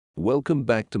Welcome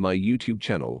back to my YouTube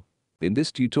channel. In this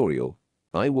tutorial,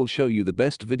 I will show you the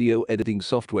best video editing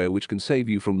software which can save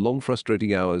you from long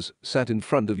frustrating hours sat in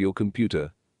front of your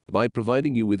computer by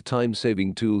providing you with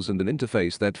time-saving tools and an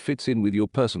interface that fits in with your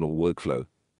personal workflow.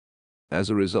 As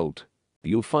a result,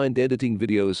 you'll find editing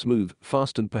video a smooth,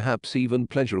 fast and perhaps even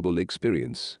pleasurable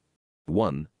experience.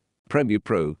 1. Premiere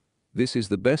Pro. This is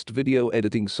the best video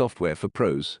editing software for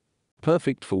pros.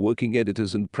 Perfect for working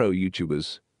editors and pro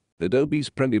YouTubers. Adobe's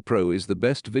Premiere Pro is the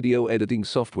best video editing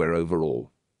software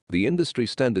overall. The industry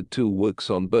standard tool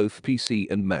works on both PC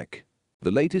and Mac.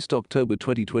 The latest October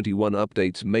 2021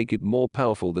 updates make it more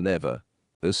powerful than ever.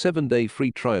 A 7-day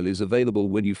free trial is available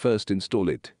when you first install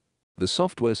it. The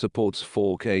software supports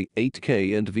 4K,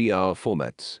 8K and VR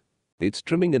formats. Its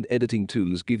trimming and editing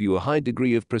tools give you a high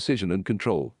degree of precision and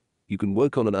control. You can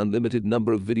work on an unlimited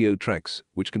number of video tracks,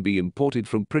 which can be imported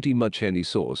from pretty much any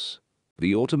source.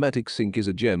 The automatic sync is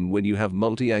a gem when you have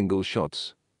multi-angle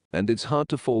shots. And it's hard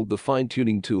to fault the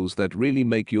fine-tuning tools that really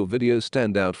make your video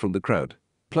stand out from the crowd.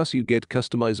 Plus you get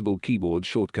customizable keyboard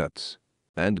shortcuts.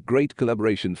 And great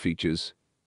collaboration features.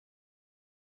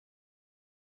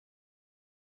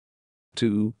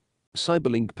 2.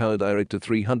 CyberLink PowerDirector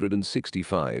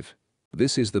 365.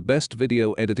 This is the best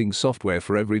video editing software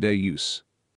for everyday use.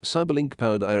 CyberLink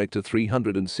PowerDirector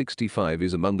 365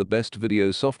 is among the best video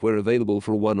software available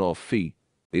for a one-off fee.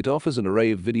 It offers an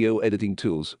array of video editing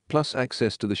tools, plus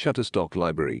access to the Shutterstock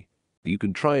library. You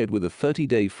can try it with a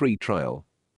 30-day free trial.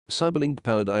 CyberLink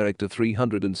PowerDirector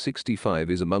 365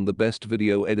 is among the best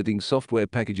video editing software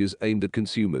packages aimed at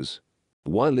consumers.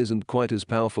 While isn't quite as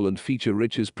powerful and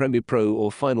feature-rich as Premiere Pro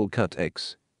or Final Cut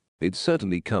X, it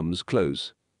certainly comes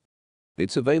close.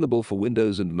 It's available for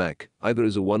Windows and Mac, either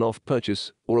as a one-off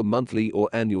purchase or a monthly or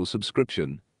annual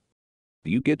subscription.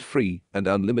 You get free and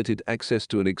unlimited access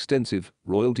to an extensive,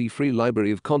 royalty-free library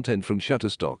of content from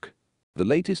Shutterstock. The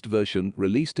latest version,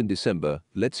 released in December,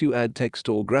 lets you add text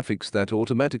or graphics that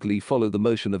automatically follow the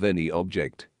motion of any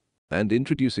object, and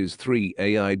introduces 3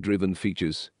 AI-driven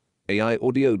features: AI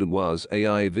Audio Denoise,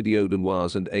 AI Video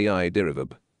Denoise and AI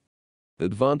Derivative.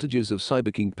 Advantages of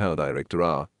CyberLink PowerDirector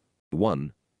are: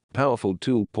 1. Powerful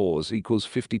tool pause equals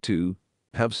 52.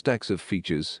 Have stacks of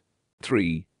features.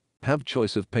 3. Have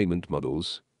choice of payment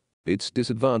models. Its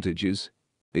disadvantages: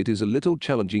 it is a little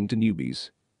challenging to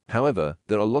newbies. However,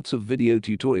 there are lots of video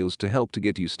tutorials to help to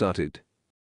get you started.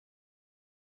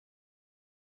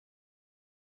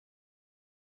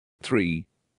 3.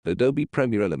 Adobe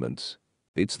Premiere Elements.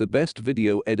 It's the best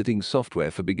video editing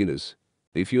software for beginners.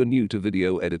 If you're new to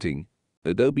video editing,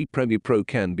 Adobe Premiere Pro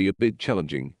can be a bit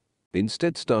challenging.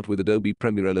 Instead, start with Adobe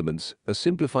Premiere Elements, a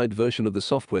simplified version of the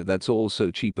software that's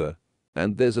also cheaper.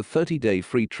 And there's a 30-day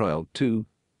free trial too.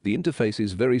 The interface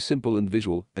is very simple and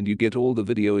visual, and you get all the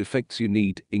video effects you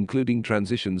need, including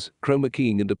transitions, chroma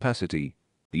keying and opacity.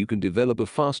 You can develop a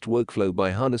fast workflow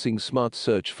by harnessing smart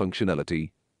search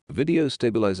functionality, video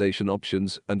stabilization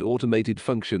options, and automated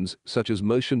functions such as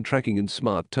motion tracking and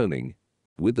smart toning.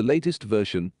 With the latest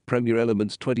version, Premiere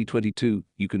Elements 2022,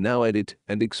 you can now edit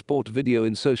and export video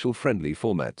in social-friendly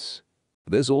formats.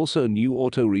 There's also a new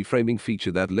auto-reframing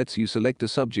feature that lets you select a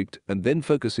subject and then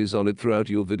focuses on it throughout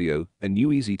your video, a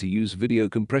new easy-to-use video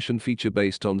compression feature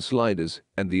based on sliders,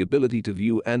 and the ability to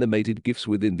view animated GIFs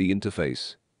within the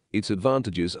interface. Its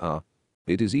advantages are: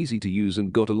 it is easy to use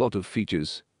and got a lot of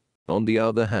features. On the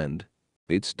other hand,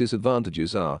 its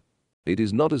disadvantages are: it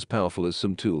is not as powerful as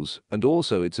some tools, and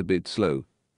also it's a bit slow.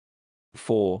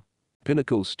 4.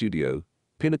 Pinnacle Studio.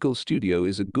 Pinnacle Studio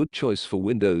is a good choice for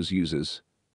Windows users.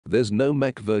 There's no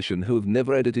Mac version who have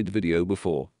never edited video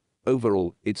before.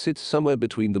 Overall, it sits somewhere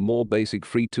between the more basic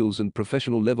free tools and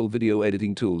professional-level video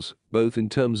editing tools, both in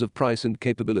terms of price and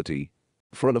capability.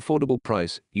 For an affordable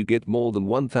price, you get more than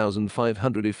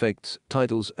 1,500 effects,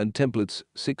 titles and templates,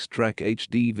 6-track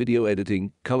HD video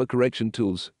editing, color correction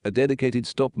tools, a dedicated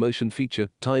stop-motion feature,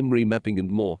 time remapping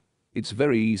and more. It's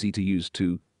very easy to use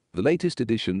too. The latest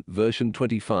edition, version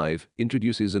 25,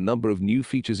 introduces a number of new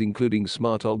features including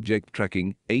smart object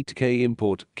tracking, 8K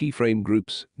import, keyframe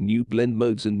groups, new blend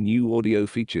modes and new audio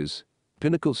features.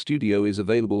 Pinnacle Studio is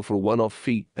available for a one-off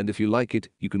fee, and if you like it,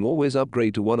 you can always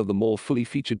upgrade to one of the more fully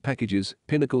featured packages,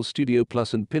 Pinnacle Studio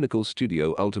Plus and Pinnacle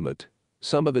Studio Ultimate.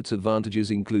 Some of its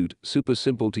advantages include: super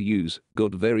simple to use,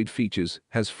 got varied features,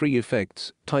 has free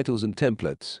effects, titles and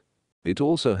templates. It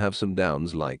also have some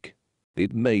downs like: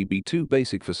 it may be too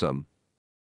basic for some.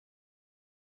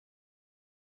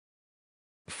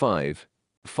 5.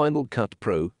 Final Cut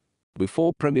Pro.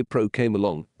 Before Premiere Pro came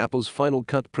along, Apple's Final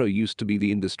Cut Pro used to be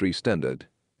the industry standard,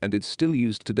 and it's still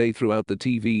used today throughout the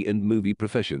TV and movie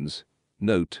professions.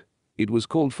 Note: It was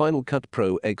called Final Cut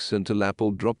Pro X until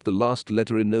Apple dropped the last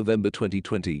letter in November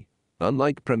 2020.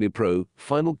 Unlike Premiere Pro,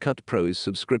 Final Cut Pro is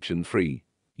subscription-free.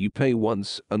 You pay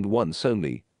once and once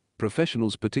only.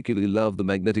 Professionals particularly love the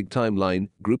magnetic timeline,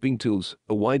 grouping tools,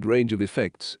 a wide range of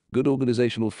effects, good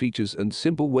organizational features and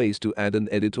simple ways to add and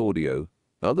edit audio.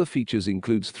 Other features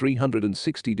includes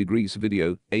 360 degrees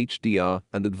video, HDR,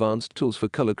 and advanced tools for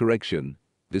color correction.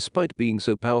 Despite being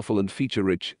so powerful and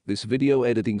feature-rich, this video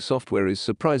editing software is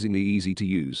surprisingly easy to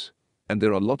use. And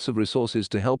there are lots of resources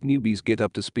to help newbies get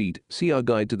up to speed. See our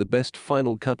guide to the best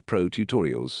Final Cut Pro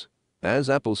tutorials. As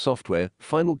Apple software,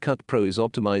 Final Cut Pro is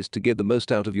optimized to get the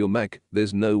most out of your Mac.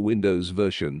 There's no Windows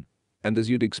version. And as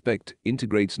you'd expect,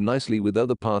 integrates nicely with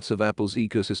other parts of Apple's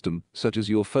ecosystem, such as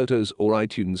your Photos or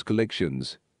iTunes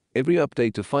collections. Every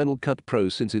update to Final Cut Pro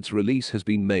since its release has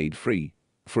been made free.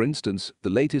 For instance, the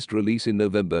latest release in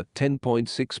November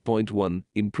 10.6.1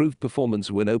 improved performance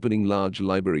when opening large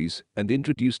libraries and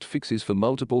introduced fixes for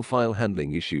multiple file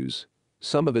handling issues.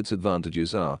 Some of its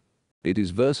advantages are: it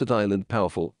is versatile and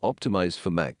powerful, optimized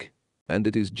for Mac. And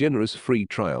it is generous free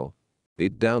trial.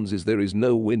 Its downs is there is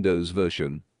no Windows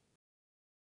version.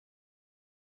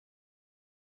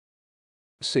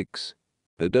 6.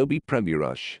 Adobe Premiere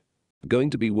Rush.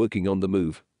 Going to be working on the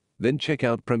move? Then check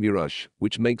out Premiere Rush,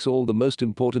 which makes all the most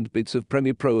important bits of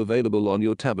Premiere Pro available on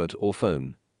your tablet or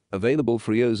phone. Available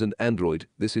for iOS and Android,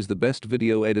 this is the best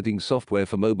video editing software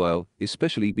for mobile,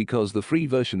 especially because the free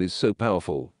version is so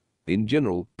powerful. In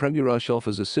general, Premiere Rush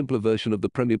offers a simpler version of the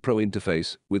Premiere Pro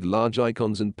interface, with large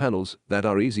icons and panels that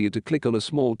are easier to click on a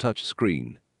small touch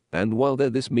screen. And while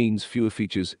this means fewer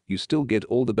features, you still get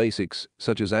all the basics,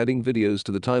 such as adding videos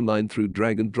to the timeline through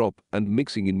drag and drop, and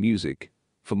mixing in music.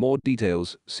 For more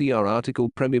details, see our article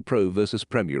Premiere Pro vs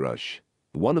Premiere Rush.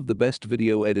 One of the best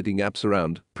video editing apps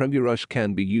around, Premiere Rush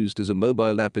can be used as a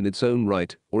mobile app in its own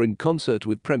right, or in concert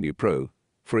with Premiere Pro.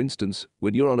 For instance,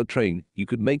 when you're on a train, you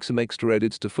could make some extra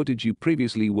edits to footage you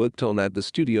previously worked on at the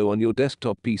studio on your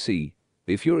desktop PC.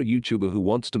 If you're a YouTuber who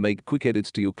wants to make quick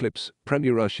edits to your clips,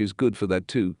 Premiere Rush is good for that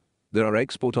too. There are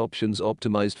export options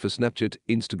optimized for Snapchat,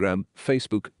 Instagram,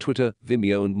 Facebook, Twitter,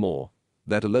 Vimeo and more.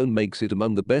 That alone makes it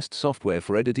among the best software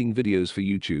for editing videos for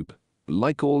YouTube.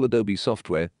 Like all Adobe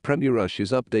software, Premiere Rush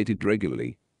is updated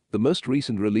regularly. The most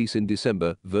recent release in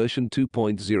December, version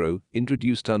 2.0,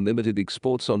 introduced unlimited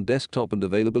exports on desktop and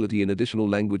availability in additional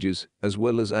languages, as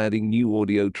well as adding new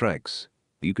audio tracks.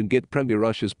 You can get Premiere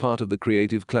Rush as part of the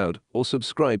Creative Cloud, or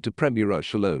subscribe to Premiere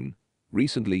Rush alone.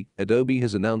 Recently, Adobe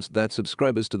has announced that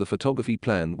subscribers to the photography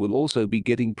plan will also be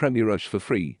getting Premiere Rush for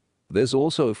free. There's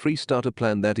also a free starter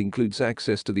plan that includes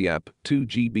access to the app, 2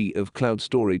 GB of cloud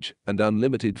storage, and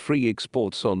unlimited free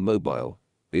exports on mobile.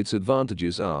 Its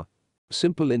advantages are: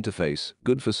 simple interface,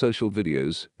 good for social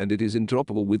videos, and it is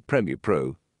interoperable with Premiere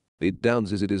Pro. Its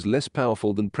downs is it is less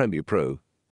powerful than Premiere Pro.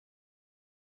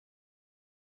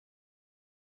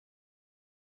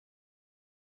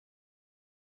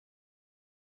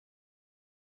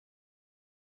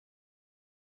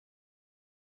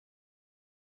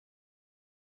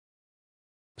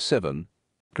 Seven.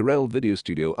 Corel Video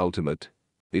Studio Ultimate.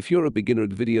 If you're a beginner at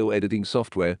video editing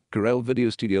software, Corel Video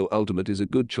Studio Ultimate is a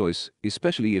good choice,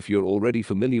 especially if you're already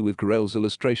familiar with Corel's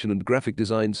illustration and graphic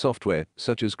design software,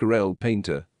 such as Corel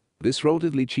Painter. This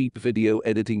relatively cheap video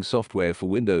editing software for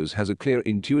Windows has a clear,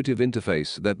 intuitive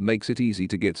interface that makes it easy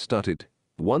to get started.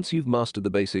 Once you've mastered the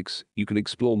basics, you can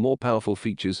explore more powerful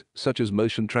features, such as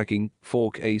motion tracking,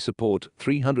 4K support,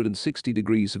 360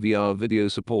 degrees VR video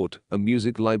support, a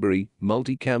music library,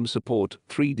 multicam support,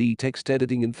 3D text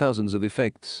editing and thousands of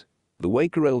effects. The way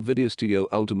Corel Video Studio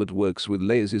Ultimate works with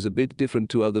layers is a bit different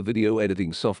to other video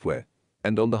editing software.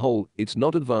 And on the whole, it's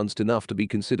not advanced enough to be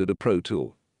considered a pro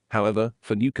tool. However,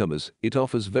 for newcomers, it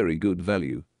offers very good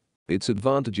value. Its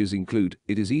advantages include: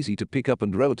 it is easy to pick up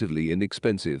and relatively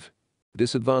inexpensive.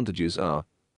 Disadvantages are: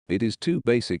 it is too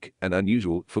basic and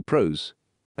unusual for pros,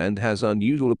 and has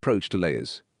unusual approach to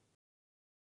layers.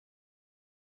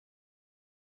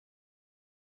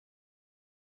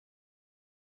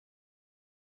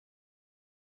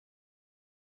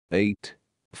 Eight.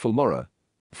 Filmora.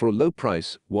 For a low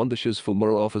price, Wondersh's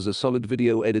Filmora offers a solid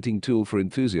video editing tool for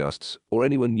enthusiasts or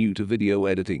anyone new to video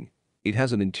editing. It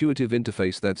has an intuitive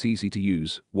interface that's easy to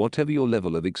use, whatever your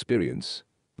level of experience.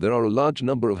 There are a large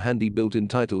number of handy built-in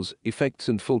titles, effects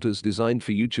and filters designed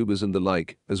for YouTubers and the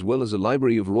like, as well as a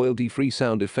library of royalty-free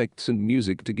sound effects and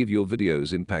music to give your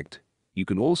videos impact. You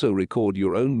can also record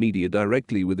your own media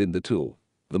directly within the tool.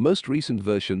 The most recent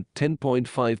version,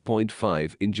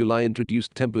 10.5.5, in July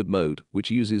introduced template mode, which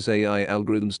uses AI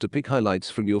algorithms to pick highlights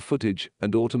from your footage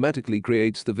and automatically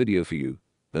creates the video for you.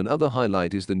 Another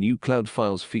highlight is the new Cloud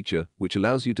Files feature, which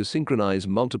allows you to synchronize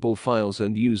multiple files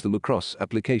and use them across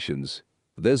applications.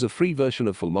 There's a free version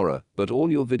of Filmora, but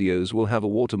all your videos will have a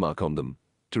watermark on them.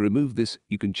 To remove this,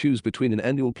 you can choose between an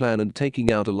annual plan and taking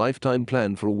out a lifetime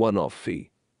plan for a one-off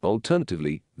fee.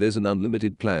 Alternatively, there's an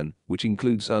unlimited plan, which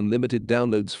includes unlimited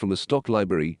downloads from a stock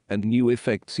library and new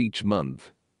effects each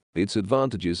month. Its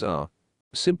advantages are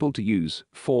simple to use,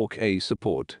 4K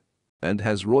support, and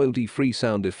has royalty-free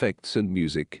sound effects and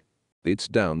music. Its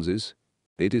downs is,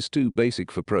 it is too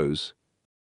basic for pros.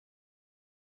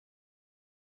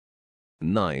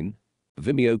 9.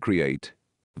 Vimeo Create.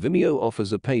 Vimeo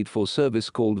offers a paid-for service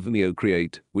called Vimeo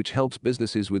Create, which helps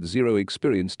businesses with zero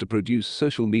experience to produce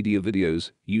social media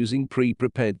videos using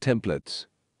pre-prepared templates.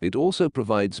 It also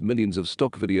provides millions of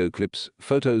stock video clips,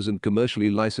 photos and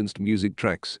commercially licensed music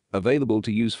tracks, available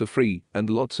to use for free, and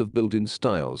lots of built-in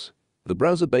styles. The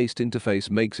browser-based interface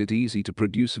makes it easy to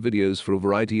produce videos for a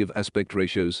variety of aspect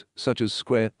ratios, such as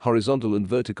square, horizontal and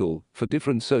vertical, for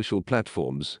different social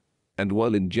platforms. And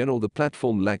while in general the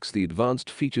platform lacks the advanced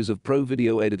features of pro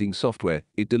video editing software,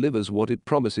 it delivers what it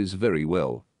promises very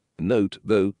well. Note,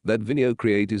 though, that Vimeo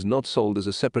Create is not sold as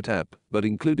a separate app, but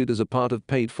included as a part of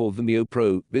paid-for Vimeo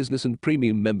Pro, Business and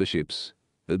Premium memberships.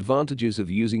 Advantages of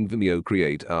using Vimeo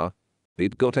Create are: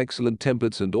 it got excellent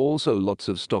templates and also lots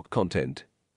of stock content.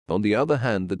 On the other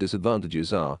hand, the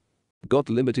disadvantages are: got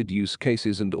limited use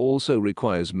cases and also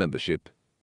requires membership.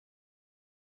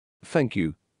 Thank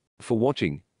you for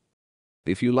watching.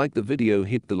 If you like the video,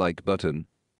 hit the like button.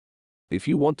 If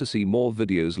you want to see more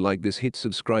videos like this, hit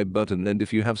subscribe button, and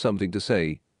if you have something to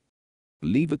say,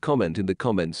 leave a comment in the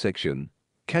comment section.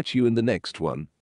 Catch you in the next one.